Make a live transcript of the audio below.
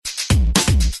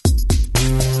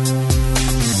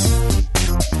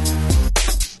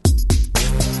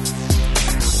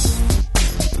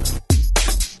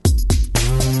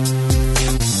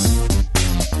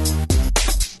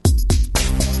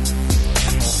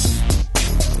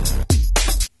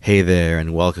Hey there,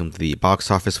 and welcome to the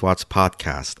Box Office Watch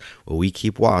podcast, where we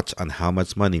keep watch on how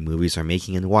much money movies are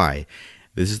making and why.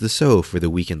 This is the show for the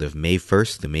weekend of May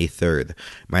 1st to May 3rd.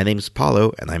 My name is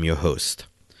Paulo, and I'm your host.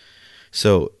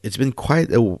 So, it's been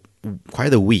quite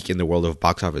a week in the world of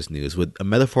box office news, with a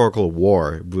metaphorical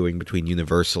war brewing between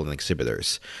Universal and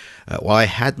exhibitors. While I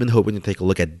had been hoping to take a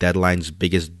look at Deadline's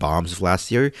biggest bombs of last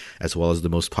year, as well as the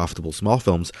most profitable small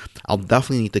films, I'll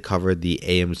definitely need to cover the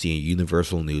AMC and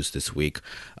Universal news this week.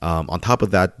 On top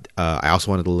of that, I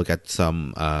also wanted to look at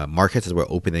some markets that were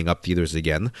opening up theaters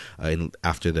again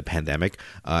after the pandemic,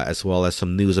 as well as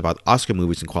some news about Oscar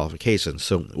movies and qualifications.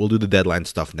 So we'll do the Deadline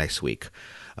stuff next week.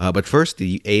 But first,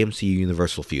 the AMC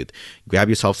Universal feud. Grab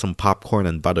yourself some popcorn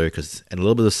and butter and a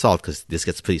little bit of salt, because this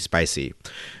gets pretty spicy.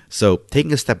 So,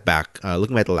 taking a step back,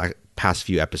 looking at the past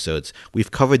few episodes,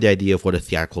 we've covered the idea of what a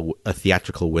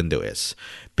theatrical window is.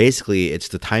 Basically, it's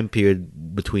the time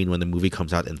period between when the movie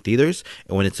comes out in theaters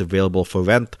and when it's available for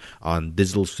rent on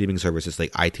digital streaming services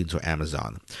like iTunes or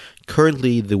Amazon.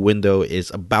 Currently, the window is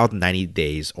about 90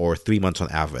 days or 3 months on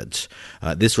average.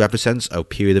 This represents a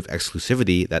period of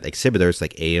exclusivity that exhibitors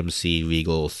like AMC,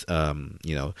 Regals,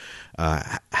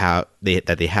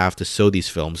 they have to show these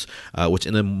films, which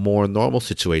in a more normal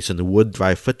situation would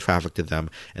drive foot traffic to them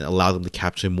and allow them to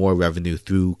capture more revenue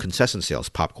through concession sales,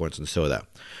 popcorns, and soda.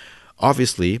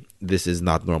 Obviously, this is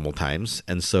not normal times,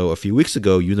 and so a few weeks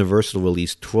ago, Universal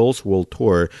released Trolls World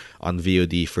Tour on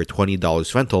VOD for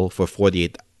 $20 rental for a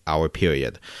 48-hour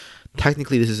period.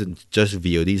 Technically, this isn't just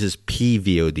VOD, this is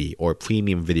PVOD, or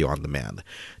Premium Video on Demand.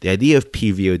 The idea of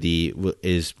PVOD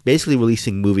is basically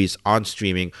releasing movies on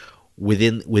streaming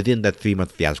within that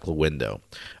 3-month theatrical window.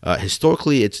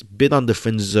 Historically, it's been on the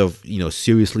fringes of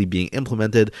seriously being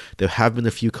implemented. There have been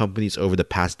a few companies over the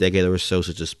past decade or so,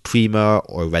 such as Prima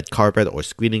or Red Carpet or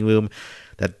Screening Room,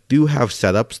 that do have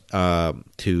setups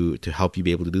to help you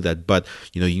be able to do that. But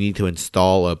you need to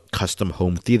install a custom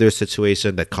home theater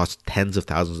situation that costs tens of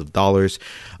thousands of dollars,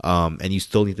 and you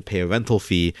still need to pay a rental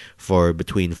fee for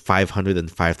between $500 and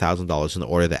 $5,000 in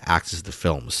order to access the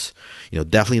films.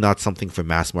 Definitely not something for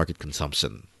mass market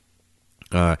consumption.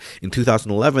 In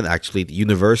 2011, actually,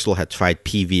 Universal had tried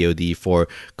PVOD for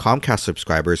Comcast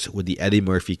subscribers with the Eddie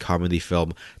Murphy comedy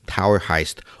film Tower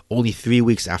Heist only 3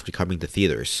 weeks after coming to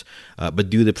theaters. But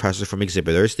due to pressure from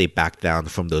exhibitors, they backed down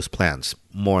from those plans.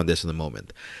 More on this in a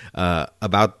moment.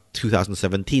 About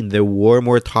 2017, there were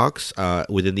more talks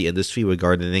within the industry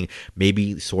regarding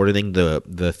maybe shortening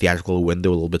the theatrical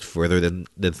window a little bit further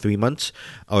than 3 months.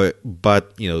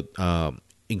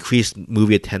 Increased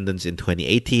movie attendance in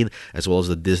 2018, as well as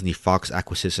the Disney Fox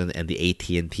acquisition and the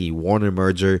AT&T Warner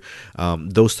merger,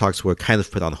 those talks were kind of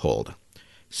put on hold.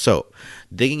 So,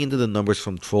 digging into the numbers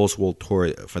from Trolls World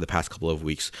Tour for the past couple of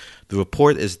weeks, the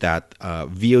report is that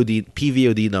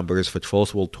PVOD numbers for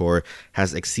Trolls World Tour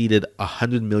has exceeded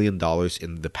 $100 million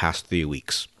in the past 3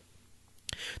 weeks.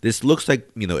 This looks like,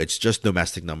 it's just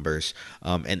domestic numbers.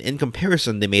 And in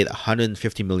comparison, they made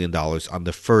 $150 million on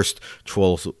the first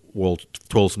Trolls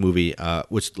movie,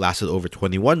 which lasted over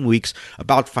 21 weeks,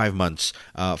 about 5 months,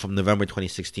 from November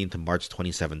 2016 to March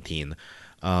 2017.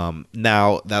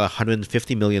 Now, that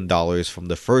 $150 million from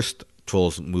the first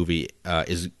Trolls movie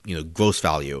is, gross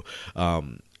value.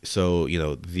 So,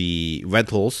 the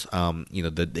rentals,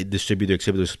 the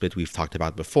distributor-exhibitor split we've talked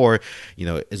about before,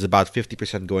 is about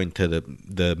 50% going to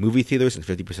the movie theaters and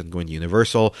 50% going to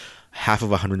Universal. Half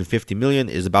of $150 million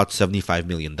is about $75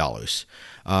 million.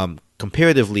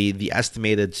 Comparatively, the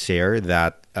estimated share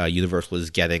that Universal is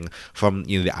getting from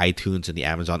the iTunes and the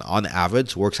Amazon on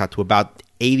average works out to about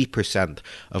 80%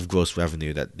 of gross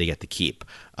revenue that they get to keep.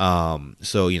 So,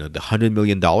 the $100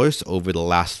 million over the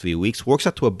last 3 weeks works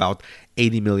out to about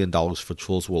 $80 million for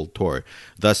Trolls World Tour.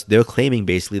 Thus, they're claiming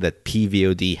basically that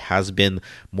PVOD has been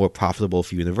more profitable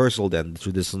for Universal than the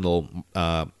traditional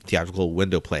theatrical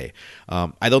window play.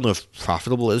 I don't know if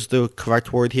profitable is the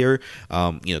correct word here.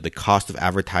 The cost of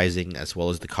advertising as well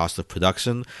as the cost of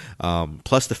production,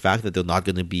 plus the fact that they're not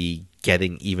going to be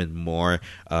getting even more,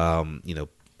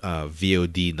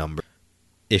 VOD numbers.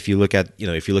 If you look at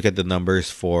the numbers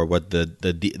for what the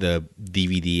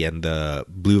DVD and the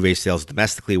Blu-ray sales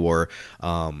domestically were,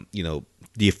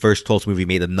 the first Trolls movie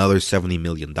made another $70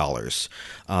 million.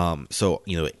 So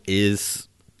is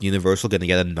Universal going to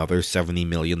get another $70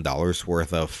 million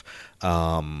worth of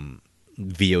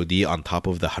VOD on top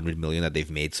of the $100 million that they've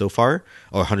made so far,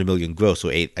 or $100 million gross? So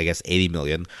I guess $80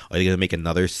 million. Are they going to make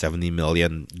another $70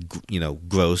 million,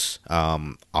 gross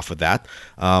off of that?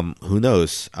 Who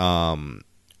knows?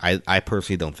 I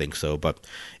personally don't think so. But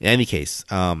in any case,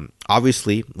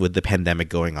 obviously with the pandemic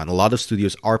going on, a lot of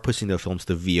studios are pushing their films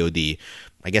to VOD.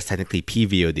 I guess technically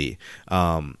PVOD.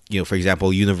 For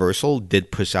example, Universal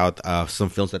did push out some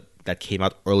films that came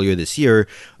out earlier this year.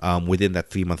 Within that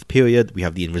 3-month period, we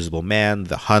have The Invisible Man,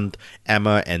 The Hunt,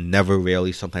 Emma, and Never,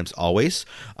 Rarely, Sometimes, Always.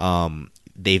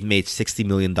 They've made $60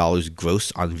 million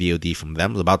gross on VOD from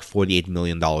them, about $48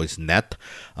 million net.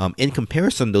 In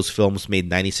comparison, those films made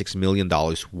 $96 million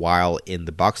while in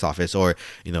the box office, or,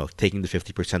 taking the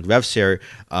 50% rev share,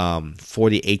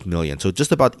 $48 million. So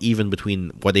just about even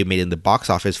between what they made in the box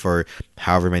office for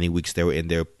however many weeks they were in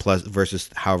there, plus versus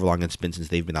however long it's been since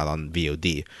they've been out on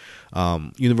VOD.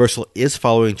 Universal is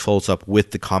following Trolls up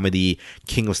with the comedy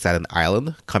King of Staten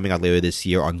Island, coming out later this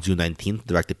year on June 19th,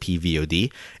 direct to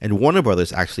PVOD. And Warner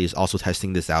Brothers actually is also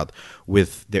testing this out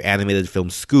with their animated film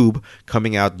Scoob,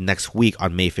 coming out next week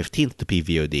on May 15th to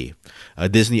PVOD.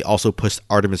 Disney also pushed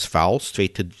Artemis Fowl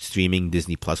straight to streaming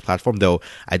Disney Plus platform, though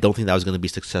I don't think that was going to be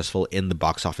successful in the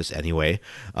box office anyway.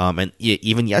 And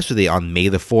even yesterday on May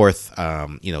the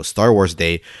 4th, Star Wars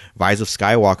Day, Rise of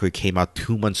Skywalker came out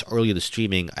 2 months earlier to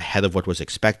streaming ahead of what was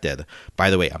expected.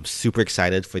 By the way, I'm super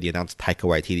excited for the announced Taika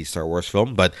Waititi Star Wars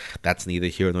film, but that's neither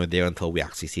here nor there until we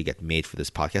actually see it get made for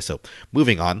this podcast. So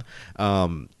moving on.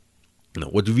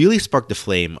 What really sparked the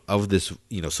flame of this,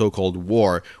 so-called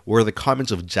war were the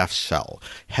comments of Jeff Shell,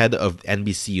 head of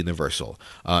NBC Universal.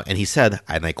 And he said,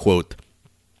 and I quote,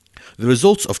 "The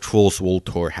results of Trolls World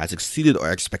Tour has exceeded our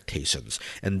expectations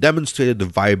and demonstrated the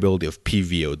viability of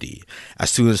PVOD. As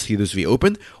soon as theaters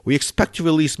reopen, we expect to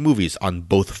release movies on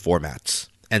both formats."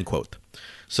 End quote.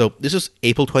 So this was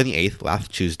April 28th,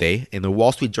 last Tuesday, in the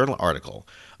Wall Street Journal article.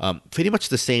 Pretty much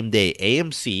the same day,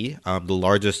 AMC, the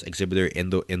largest exhibitor in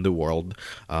the world,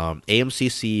 AMC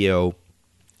CEO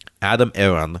Adam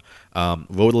Aron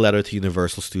wrote a letter to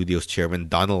Universal Studios chairman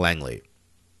Donald Langley.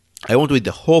 I won't read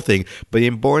the whole thing, but the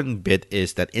important bit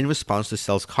is that in response to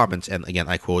Sell's comments, and again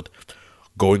I quote,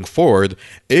 "Going forward,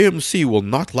 AMC will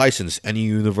not license any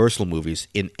Universal movies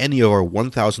in any of our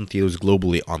 1,000 theaters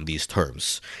globally on these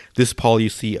terms. This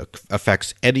policy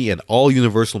affects any and all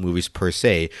Universal movies per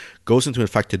se, goes into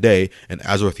effect today and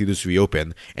as our theaters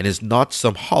reopen, and is not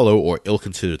some hollow or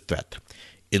ill-considered threat.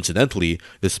 Incidentally,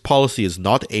 this policy is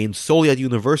not aimed solely at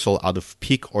Universal out of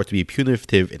pique or to be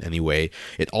punitive in any way.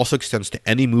 It also extends to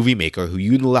any movie maker who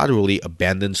unilaterally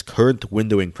abandons current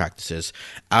windowing practices,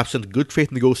 absent good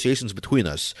faith negotiations between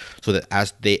us, so that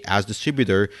as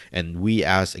distributor and we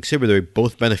as exhibitor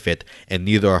both benefit and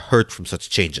neither are hurt from such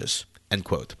changes." End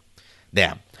quote.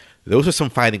 Damn. Those are some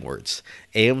fighting words.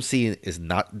 AMC is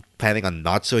not planning on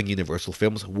not showing Universal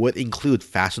films, would include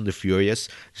Fast and the Furious,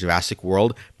 Jurassic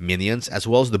World, Minions, as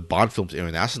well as the Bond films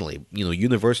internationally.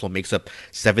 Universal makes up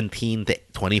 17 to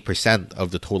 20%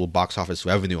 of the total box office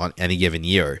revenue on any given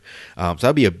year. So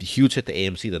that'd be a huge hit to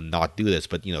AMC to not do this.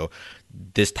 But,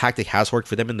 this tactic has worked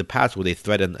for them in the past, where they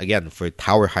threatened, again, for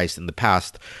Tower Heist in the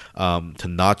past, to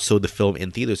not show the film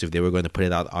in theaters if they were going to put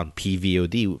it out on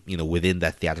PVOD, within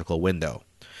that theatrical window.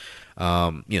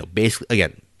 Basically,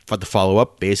 again, for the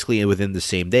follow-up, basically within the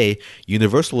same day,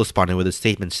 Universal responded with a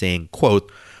statement saying,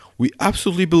 quote, "We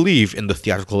absolutely believe in the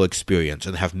theatrical experience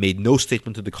and have made no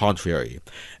statement to the contrary.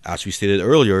 As we stated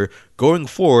earlier, going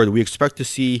forward, we expect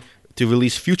to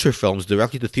release future films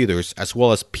directly to theaters as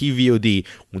well as PVOD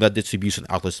when that distribution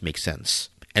outlets make sense."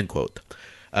 End quote.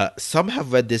 Some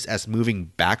have read this as moving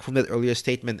back from that earlier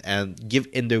statement, and give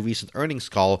in their recent earnings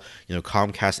call,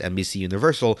 Comcast, NBC,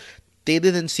 Universal, they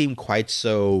didn't seem quite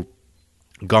so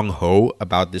gung-ho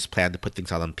about this plan to put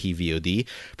things out on PVOD.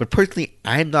 But personally,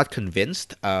 I'm not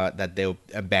convinced that they're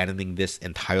abandoning this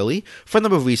entirely, for a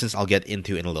number of reasons I'll get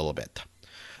into in a little bit.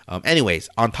 Anyways,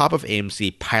 on top of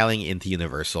AMC piling into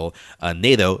Universal,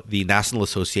 NATO, the National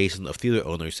Association of Theater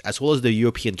Owners, as well as their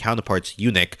European counterparts,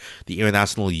 UNIC, the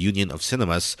International Union of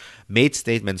Cinemas, made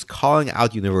statements calling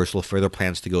out Universal for their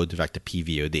plans to go direct to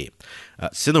PVOD.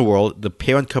 Cineworld, the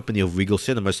parent company of Regal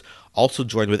Cinemas, also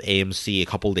joined with AMC a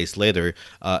couple days later,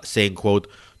 saying, quote,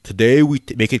 "Today we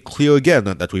make it clear again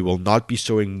that we will not be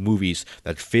showing movies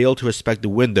that fail to respect the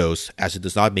windows, as it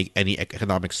does not make any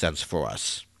economic sense for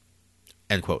us."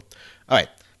 End quote. All right,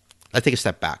 let's take a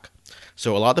step back.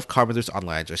 So a lot of commenters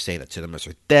online are saying that cinemas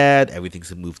are dead,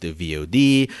 everything's moved to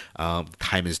VOD,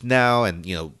 time is now, and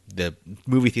the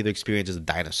movie theater experience is a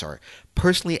dinosaur.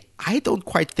 Personally, I don't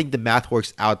quite think the math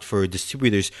works out for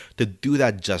distributors to do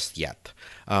that just yet.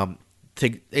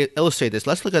 To illustrate this,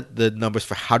 let's look at the numbers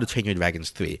for How to Train Your Dragon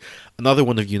 3, another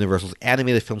one of Universal's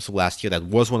animated films of last year that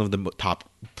was one of the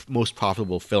most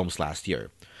profitable films last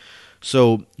year.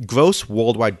 So gross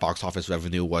worldwide box office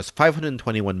revenue was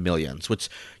 521 million, which,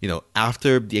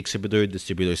 after the exhibitor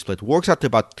distributor split works out to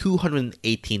about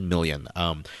 218 million.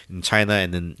 In China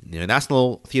and in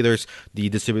international theaters, the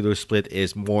distributor split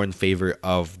is more in favor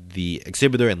of the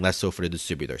exhibitor and less so for the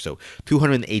distributor. So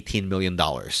 $218 million.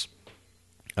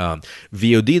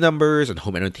 VOD numbers and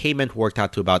home entertainment worked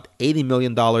out to about $80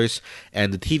 million,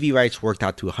 and the TV rights worked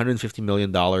out to $150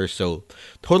 million. So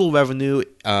total revenue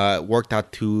worked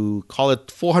out to, call it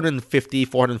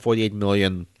 $448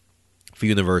 million for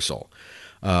Universal,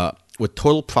 with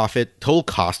total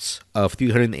costs of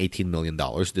 $318 million.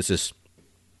 This is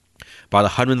about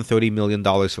 $130 million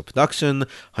for production,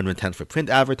 $110 million for print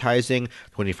advertising,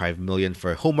 $25 million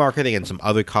for home marketing, and some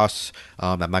other costs.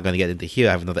 I'm not going to get into here.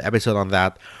 I have another episode on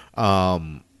that.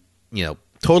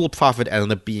 Total profit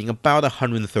ended up being about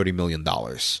 $130 million.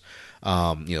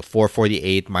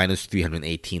 448 minus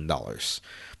 $318.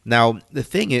 Now, the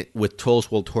thing with Trolls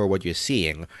World Tour, what you're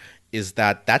seeing is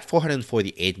that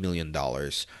 $448 million,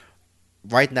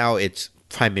 right now it's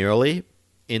primarily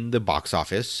in the box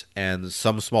office and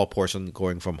some small portion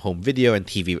going from home video and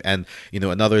TV, and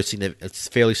another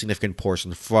fairly significant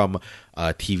portion from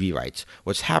TV rights.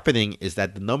 What's happening is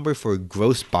that the number for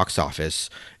gross box office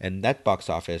and net box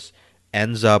office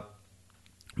ends up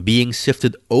being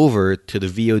sifted over to the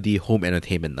VOD home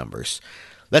entertainment numbers.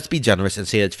 Let's be generous and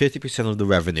say that 50% of the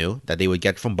revenue that they would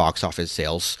get from box office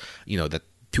sales, that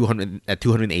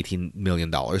 $218 million,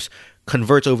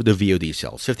 converts over to VOD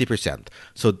sales, 50%.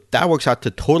 So that works out to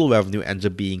total revenue ends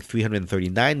up being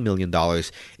 $339 million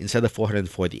instead of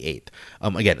 $448.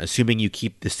 Again, assuming you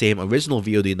keep the same original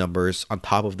VOD numbers on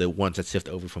top of the ones that sift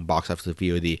over from box office to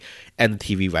VOD and the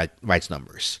TV rights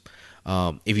numbers.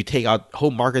 If you take out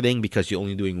home marketing because you're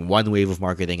only doing one wave of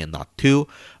marketing and not two,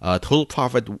 total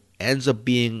profit ends up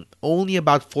being only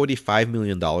about $45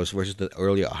 million versus the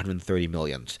earlier $130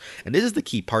 million. And this is the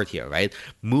key part here, right?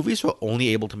 Movies are only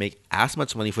able to make as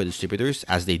much money for distributors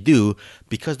as they do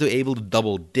because they're able to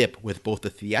double dip with both the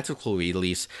theatrical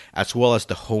release as well as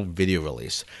the home video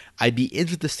release. I'd be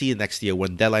interested to see next year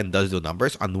when Deadline does the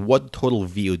numbers on what total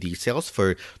VOD sales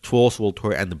for Trolls World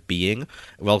Tour end up being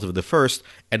relative to the first,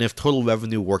 and if total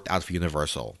revenue worked out for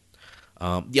Universal.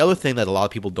 The other thing that a lot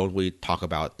of people don't really talk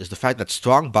about is the fact that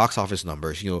strong box office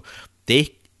numbers,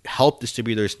 they help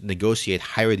distributors negotiate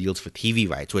higher deals for TV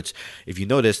rights, which, if you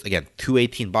notice, again,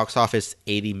 218 box office,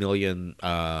 80 million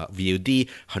VOD,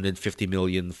 150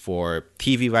 million for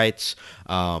TV rights.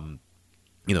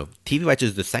 TV rights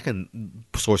is the second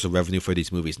source of revenue for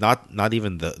these movies, not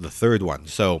even the third one.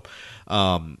 So,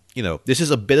 this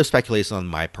is a bit of speculation on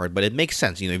my part, but it makes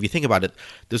sense. If you think about it,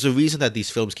 there's a reason that these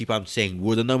films keep on saying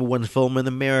we're the number one film in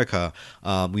America.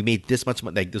 We made this much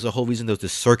money. There's a whole reason there's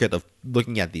this circuit of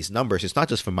looking at these numbers. It's not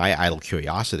just for my idle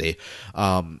curiosity.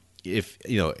 If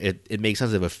it makes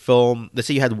sense if a film, let's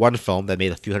say you had one film that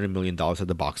made a few $100 million at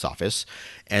the box office,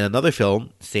 and another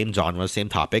film, same genre, same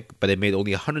topic, but it made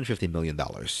only $150 million.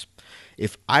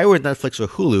 If I were Netflix or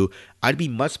Hulu, I'd be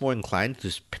much more inclined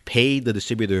to pay the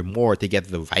distributor more to get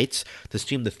the rights to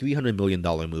stream the $300 million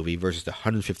movie versus the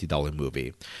 $150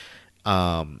 movie.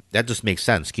 That just makes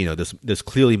sense. There's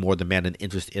clearly more demand and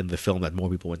interest in the film that more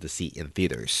people want to see in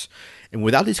theaters. And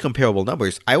without these comparable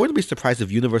numbers, I wouldn't be surprised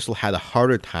if Universal had a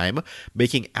harder time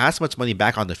making as much money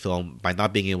back on the film by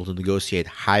not being able to negotiate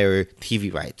higher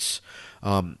TV rights.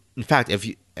 In fact, if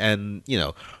you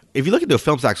look at their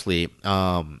films actually,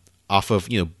 off of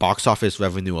box office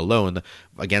revenue alone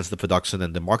against the production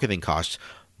and the marketing costs,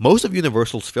 most of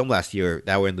Universal's film last year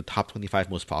that were in the top 25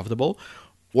 most profitable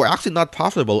were actually not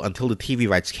profitable until the TV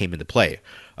rights came into play.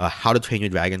 How to Train Your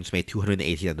Dragons made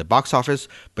 $218 at the box office,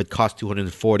 but cost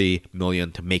 $240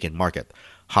 million to make and market.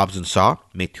 Hobbs & Shaw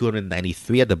made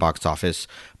 $293 at the box office,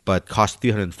 but cost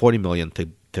 $340 million to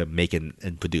make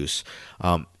and produce.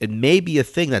 It may be a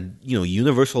thing that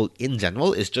Universal in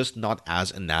general is just not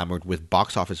as enamored with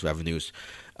box office revenues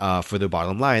for their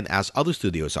bottom line as other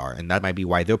studios are, and that might be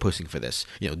why they're pushing for this.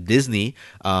 Disney,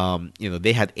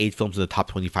 they had 8 films in the top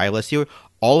 25 last year.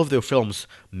 All of their films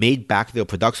made back their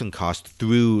production cost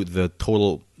through the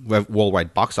total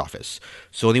worldwide box office.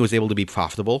 Sony was able to be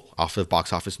profitable off of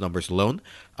box office numbers alone,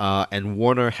 and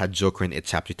Warner had Joker in It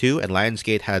Chapter 2, and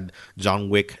Lionsgate had John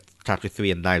Wick Chapter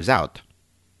 3 and Knives Out.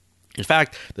 In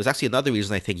fact, there's actually another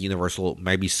reason I think Universal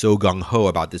might be so gung-ho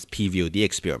about this PVOD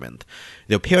experiment.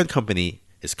 Their parent company,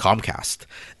 is Comcast.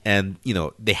 And,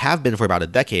 they have been for about a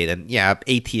decade. And yeah,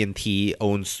 AT&T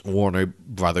owns Warner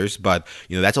Brothers, but,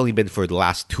 that's only been for the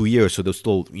last 2 years. So they're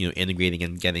still, integrating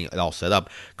and getting it all set up.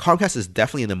 Comcast is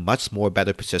definitely in a much more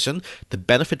better position to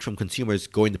benefit from consumers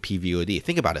going to PVOD.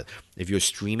 Think about it. If you're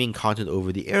streaming content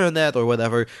over the internet or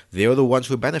whatever, they're the ones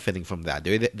who are benefiting from that.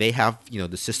 They have,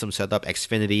 the system set up,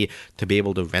 Xfinity, to be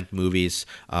able to rent movies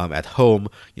at home,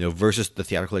 versus the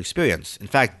theatrical experience. In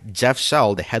fact, Jeff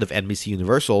Shell, the head of NBC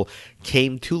Universal,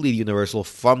 came to lead Universal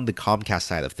from the Comcast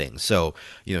side of things. So,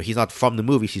 he's not from the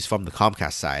movies, he's from the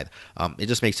Comcast side. It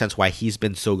just makes sense why he's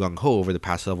been so gung-ho over the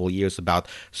past several years about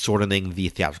shortening the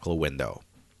theatrical window.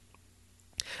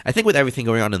 I think with everything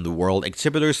going on in the world,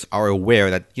 exhibitors are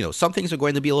aware that, some things are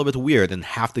going to be a little bit weird and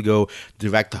have to go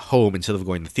direct to home instead of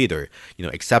going to theater.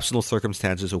 Exceptional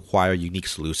circumstances require unique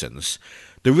solutions.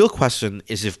 The real question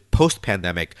is if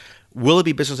post-pandemic, will it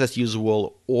be business as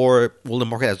usual, or will the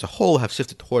market as a whole have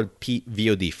shifted toward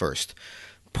VOD first?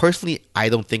 Personally, I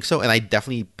don't think so, and I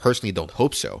definitely personally don't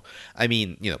hope so. I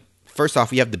mean, first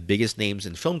off, we have the biggest names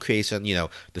in film creation, the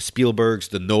Spielbergs,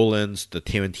 the Nolans, the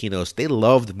Tarantinos. They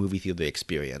love the movie theater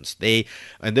experience. They're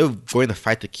going to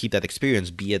fight to keep that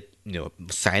experience, be it,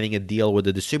 signing a deal with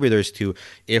the distributors to,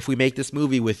 if we make this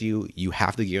movie with you, you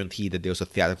have to guarantee that there's a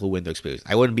theatrical window experience.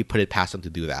 I wouldn't be put it past them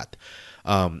to do that.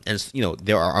 And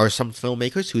there are some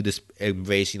filmmakers who just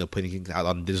embrace, putting things out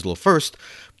on digital first,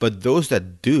 but those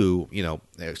that do,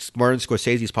 Martin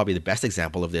Scorsese is probably the best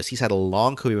example of this. He's had a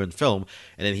long career in film,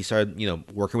 and then he started,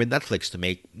 working with Netflix to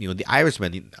make, The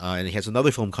Irishman, and he has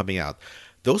another film coming out.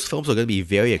 Those films are going to be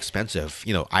very expensive.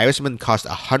 Irishman cost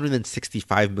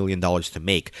 $165 million to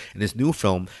make, and his new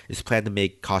film is planned to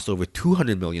cost over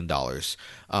 $200 million.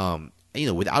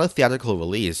 Without a theatrical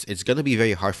release, it's going to be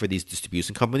very hard for these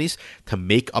distribution companies to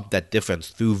make up that difference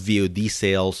through VOD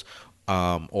sales,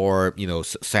 or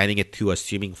signing it to a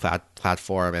streaming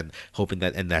platform and hoping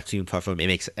that in that streaming platform it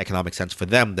makes economic sense for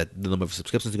them, that the number of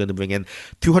subscriptions are going to bring in.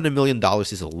 $200 million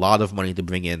is a lot of money to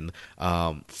bring in,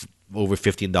 over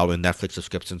 $15 Netflix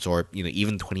subscriptions, or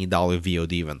even $20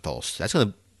 VOD rentals. That's going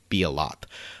to be a lot.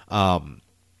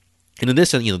 In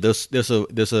addition,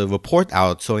 there's a report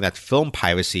out showing that film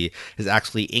piracy has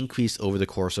actually increased over the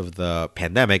course of the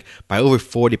pandemic by over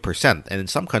 40%, and in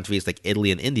some countries like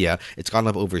Italy and India, it's gone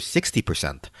up over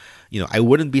 60%. I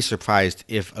wouldn't be surprised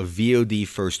if a VOD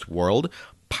first world,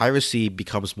 piracy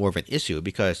becomes more of an issue,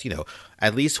 because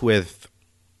at least with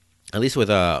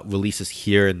releases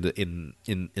here with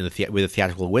a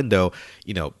theatrical window,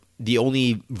 the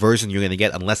only version you're going to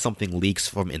get, unless something leaks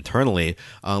from internally,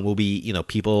 will be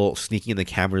people sneaking in the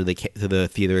camera to the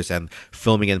theaters and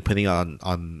filming and putting on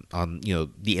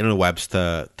the interwebs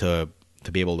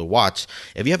to be able to watch.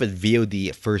 If you have a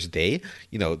VOD first day,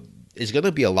 it's going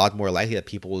to be a lot more likely that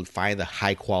people will find a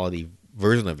high quality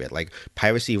version of it. Like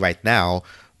piracy right now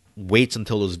waits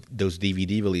until those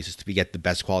DVD releases to get the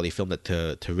best quality film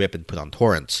to rip and put on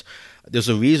torrents. There's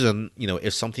a reason,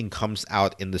 if something comes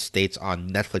out in the States on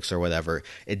Netflix or whatever,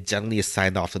 it generally is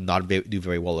signed off to not do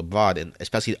very well abroad, and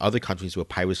especially other countries where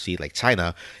piracy, like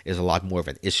China, is a lot more of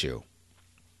an issue.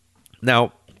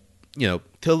 Now,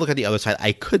 to look at the other side,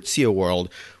 I could see a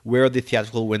world where the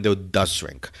theatrical window does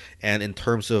shrink. And in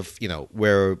terms of,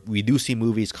 where we do see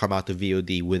movies come out to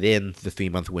VOD within the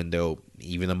 3-month window,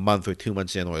 even a month or 2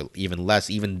 months in, or even less,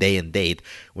 even day and date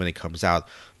when it comes out.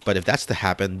 But if that's to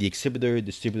happen, the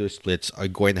exhibitor-distributor splits are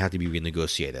going to have to be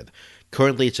renegotiated.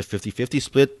 Currently, it's a 50-50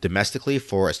 split domestically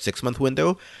for a 6-month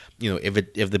window. If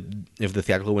the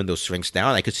theatrical window shrinks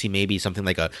down, I could see maybe something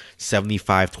like a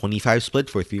 75-25 split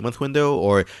for a 3-month window,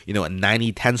 or a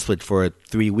 90-10 split for a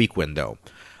 3-week window.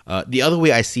 The other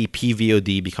way I see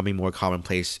PVOD becoming more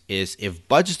commonplace is if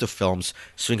budgets of films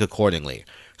shrink accordingly.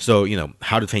 So,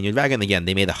 How to Train Your Dragon, again,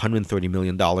 they made $130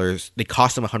 million. They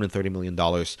cost them $130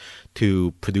 million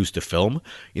to produce the film.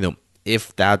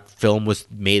 If that film was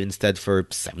made instead for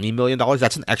 $70 million,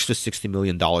 that's an extra $60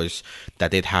 million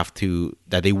that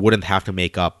they wouldn't have to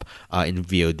make up in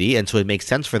VOD. And so it makes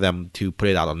sense for them to put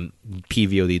it out on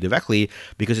PVOD directly,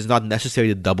 because it's not necessary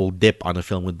to double dip on a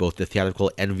film with both the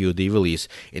theatrical and VOD release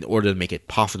in order to make it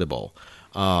profitable.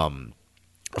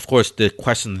 Of course, the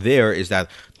question there is that,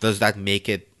 does that make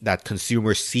it that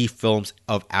consumers see films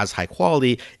of as high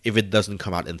quality if it doesn't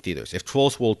come out in theaters? If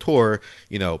Trolls World Tour,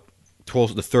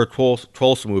 the third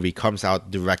Trolls movie comes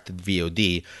out directed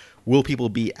VOD, will people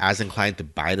be as inclined to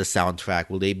buy the soundtrack?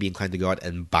 Will they be inclined to go out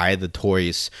and buy the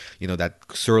toys, that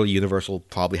surely Universal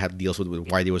probably had deals with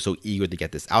why they were so eager to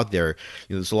get this out there?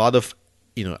 There's a lot of,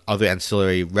 other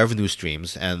ancillary revenue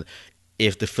streams, and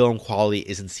if the film quality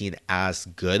isn't seen as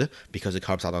good because it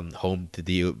comes out on home to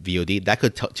the VOD, that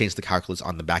could change the calculus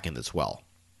on the back end as well.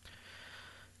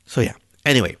 So yeah.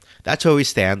 Anyway, that's where we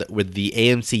stand with the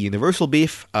AMC Universal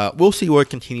beef. We'll see where it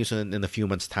continues in a few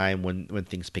months' time when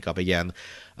things pick up again.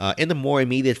 In the more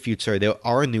immediate future, there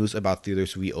are news about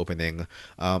theaters reopening.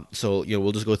 So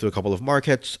we'll just go through a couple of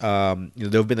markets. There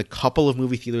have been a couple of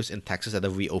movie theaters in Texas that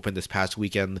have reopened this past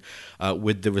weekend,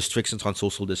 with the restrictions on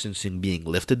social distancing being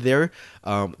lifted there.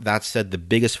 That said, the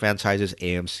biggest franchises,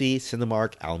 AMC,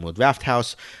 Cinemark, Alamo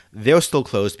Drafthouse, they're still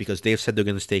closed because they've said they're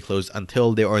going to stay closed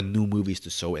until there are new movies to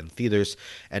show in theaters.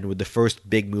 And with the first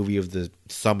big movie of the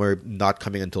summer not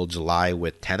coming until July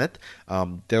with Tenet,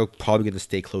 they're probably going to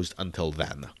stay closed until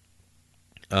then.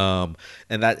 And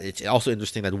that it's also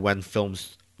interesting that when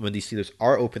these theaters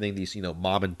are opening, these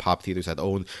mom and pop theaters that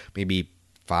own maybe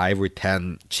 5 or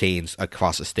 10 chains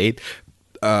across the state,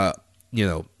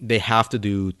 they have to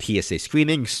do TSA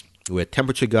screenings with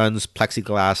temperature guns,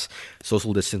 plexiglass,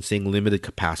 social distancing, limited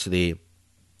capacity.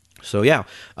 So yeah,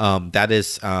 that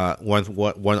is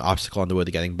one obstacle on the way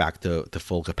to getting back to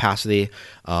full capacity.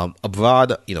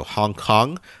 Abroad, Hong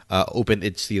Kong opened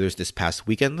its theaters this past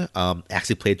weekend.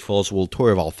 Actually played Trolls World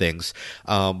Tour of all things.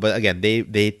 But again,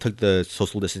 they took the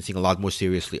social distancing a lot more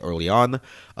seriously early on.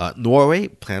 Norway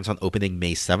plans on opening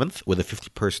May 7th with a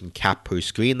 50-person cap per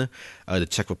screen. The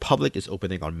Czech Republic is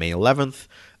opening on May 11th.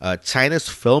 China's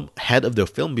head of the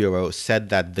film bureau said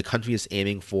that the country is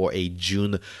aiming for a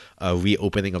June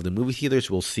reopening of the movie theaters.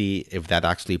 We'll see if that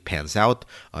actually pans out,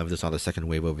 if there's not a second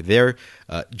wave over there.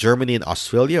 Germany and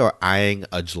Australia are eyeing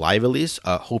a July release,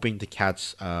 hoping to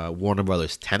catch Warner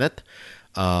Brothers' Tenet.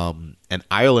 And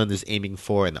Ireland is aiming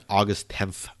for an August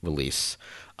 10th release.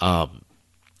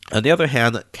 On the other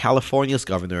hand, California's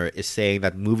governor is saying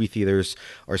that movie theaters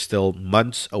are still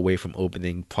months away from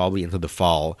opening, probably into the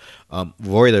fall.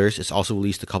 Reuters has also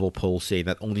released a couple polls saying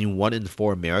that only 1 in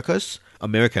 4 Americans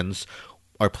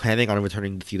are planning on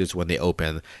returning to theaters when they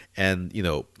open, and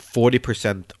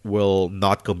 40% will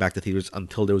not go back to theaters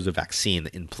until there was a vaccine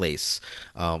in place.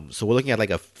 So we're looking at like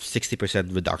a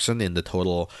 60% reduction in the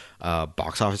total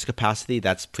box office capacity.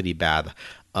 That's pretty bad.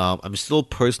 I'm still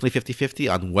personally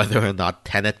 50-50 on whether or not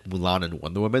Tenet, Mulan, and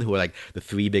Wonder Woman, who are like the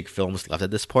 3 big films left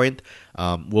at this point,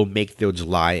 will make their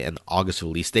July and August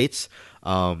release dates.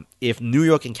 If New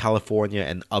York and California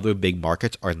and other big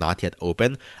markets are not yet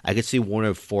open, I could see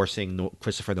Warner forcing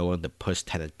Christopher Nolan to push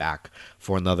Tenet back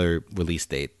for another release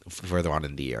date further on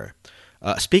in the year.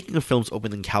 Speaking of films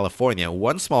open in California,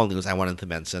 one small news I wanted to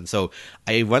mention. So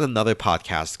I run another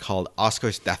podcast called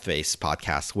Oscar's Death Race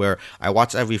podcast, where I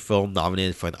watch every film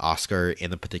nominated for an Oscar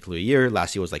in a particular year.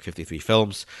 Last year was like 53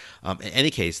 films. In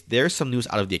any case, there's some news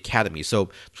out of the Academy. So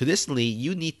traditionally,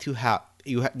 you need to have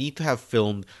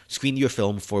screened your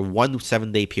film for 1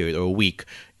 7-day period or a week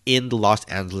in the Los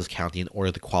Angeles County in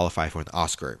order to qualify for an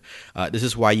Oscar. This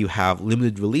is why you have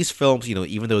limited release films,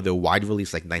 even though the wide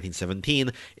release like 1917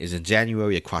 is in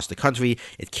January across the country,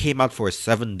 it came out for a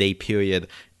 7-day period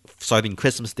starting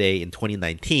Christmas Day in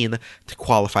 2019 to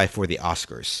qualify for the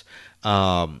Oscars.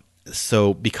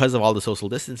 So because of all the social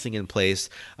distancing in place,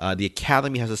 the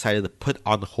Academy has decided to put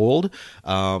on hold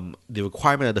the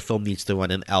requirement that the film needs to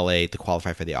run in LA to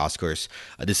qualify for the Oscars.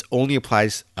 This only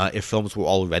applies if films were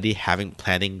already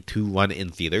planning to run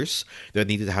in theaters. They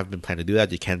need to have been planning to do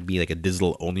that. It can't be like a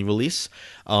digital only release.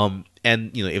 And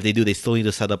if they do, they still need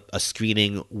to set up a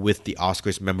screening with the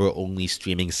Oscars member-only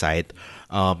streaming site.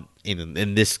 And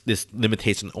this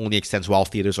limitation only extends while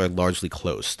theaters are largely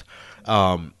closed.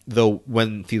 Though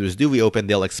when theaters do reopen,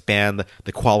 they'll expand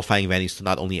the qualifying venues to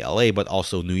not only LA, but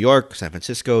also New York, San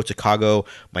Francisco, Chicago,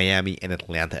 Miami, and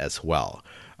Atlanta as well.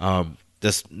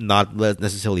 Just not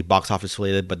necessarily box office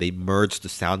related, but they merged the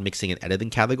sound mixing and editing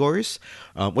categories,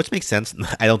 which makes sense.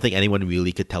 I don't think anyone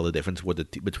really could tell the difference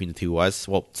between the two was.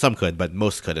 Well, some could, but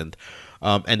most couldn't.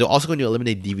 And they're also going to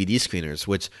eliminate DVD screeners,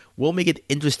 which will make it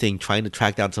interesting trying to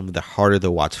track down some of the harder to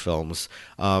watch films.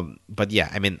 But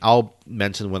yeah, I'll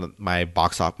mention when my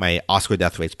Oscar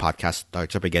Death Race podcast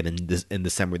starts up again in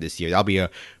December this year. That'll be a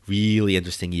really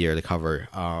interesting year to cover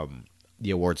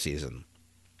the award season.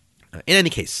 In any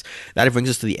case, that brings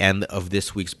us to the end of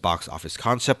this week's box office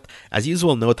concept. As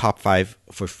usual, no top 5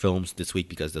 for films this week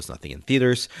because there's nothing in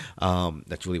theaters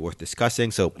that's really worth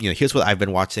discussing. So, here's what I've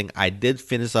been watching. I did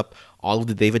finish up all of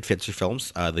the David Fincher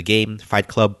films, The Game, Fight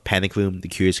Club, Panic Room, The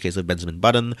Curious Case of Benjamin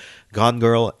Button, Gone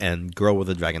Girl, and Girl with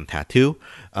a Dragon Tattoo.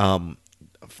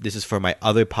 This is for my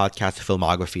other podcast,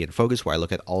 Filmography in Focus, where I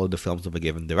look at all of the films of a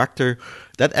given director.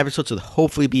 That episode should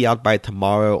hopefully be out by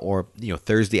tomorrow or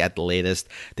Thursday at the latest.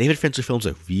 David Fincher films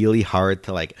are really hard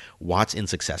to watch in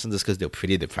succession just because they're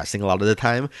pretty depressing a lot of the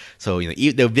time. So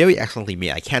they're very excellently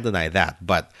made. I can't deny that.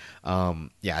 But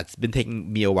it's been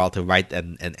taking me a while to write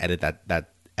and edit that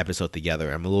episode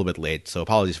together. I'm a little bit late, so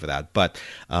apologies for that. But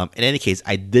in any case,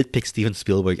 I did pick Steven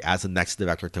Spielberg as the next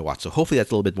director to watch, so hopefully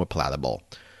that's a little bit more palatable.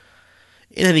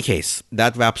 In any case,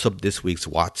 that wraps up this week's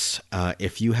Watts.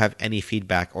 If you have any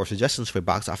feedback or suggestions for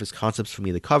box office concepts for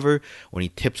me to cover, or any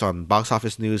tips on box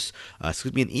office news,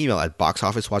 send me an email at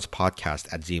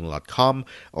boxofficewatchpodcast@gmail.com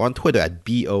or on Twitter at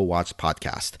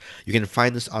BOWatchPodcast. You can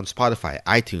find us on Spotify,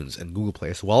 iTunes, and Google Play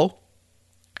as well.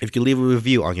 If you can leave a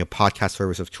review on your podcast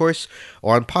service of choice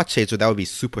or on Podchaser, that would be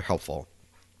super helpful.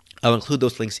 I'll include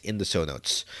those links in the show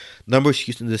notes. Numbers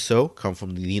used in this show come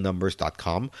from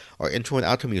thenumbers.com. Our intro and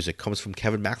outro music comes from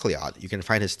Kevin MacLeod. You can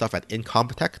find his stuff at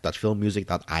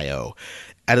incompetech.filmmusic.io.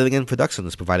 Editing and production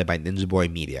is provided by Ninja Boy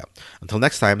Media. Until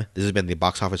next time, this has been the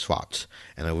Box Office Watch.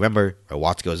 And remember, our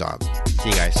watch goes on. See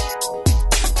you guys.